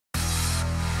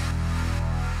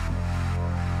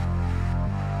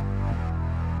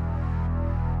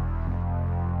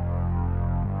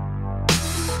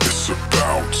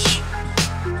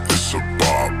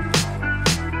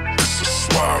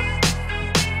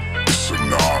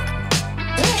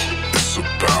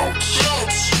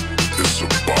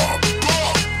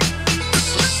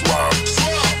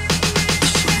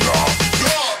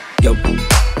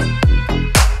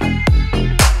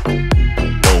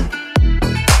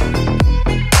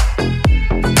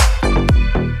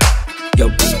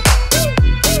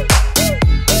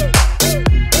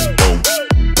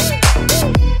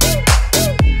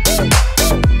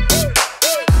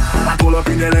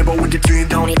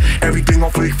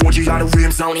4G, got the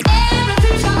rims on it.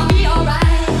 Everything's gonna be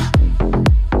alright.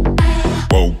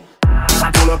 Whoa.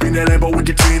 I pull up in that Lambo with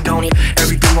the trend on it.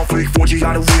 Everything on flick, 4G,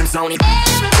 got the rims on it.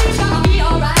 Everything's gonna be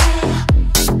alright.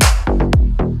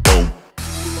 Whoa.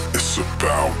 It's a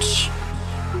bounce.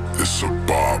 It's a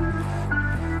bop.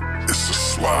 It's a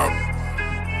slap.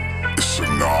 It's a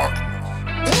knock.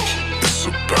 It's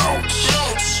a bounce.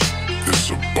 It's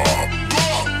a bop.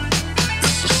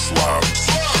 It's a slap.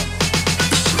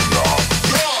 It's a knock.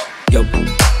 Yo.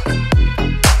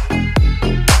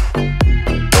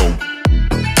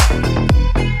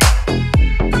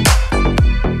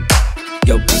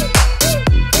 Yo.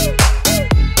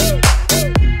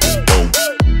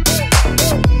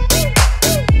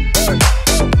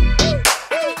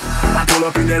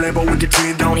 Up in that Lambo with the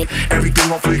trend on it.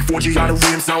 Everything on flick, 4G, got the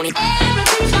rims on it.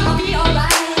 Everything's gonna be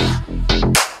alright.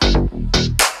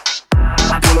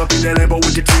 I pull up in that Lambo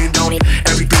with the trend on it.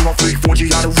 Everything on flick, 4G,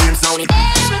 got the rims on it.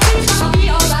 Everything's gonna be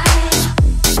alright.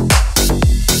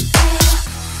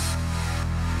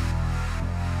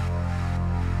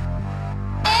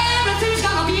 Everything's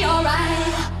gonna be alright.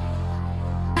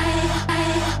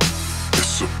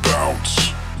 It's a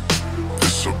bounce.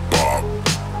 It's a bop.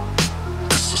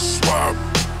 It's a slap.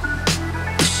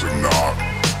 It's a knock.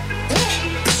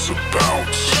 It's a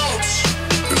bounce.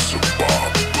 It's a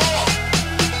bop.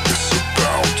 It's a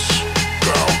bounce.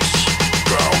 Bounce.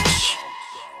 Bounce.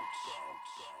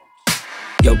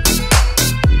 Yo.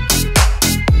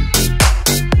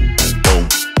 Oh.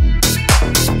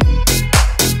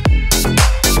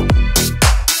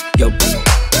 Yo.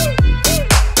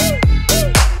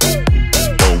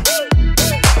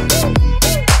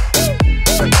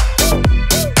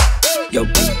 Yo.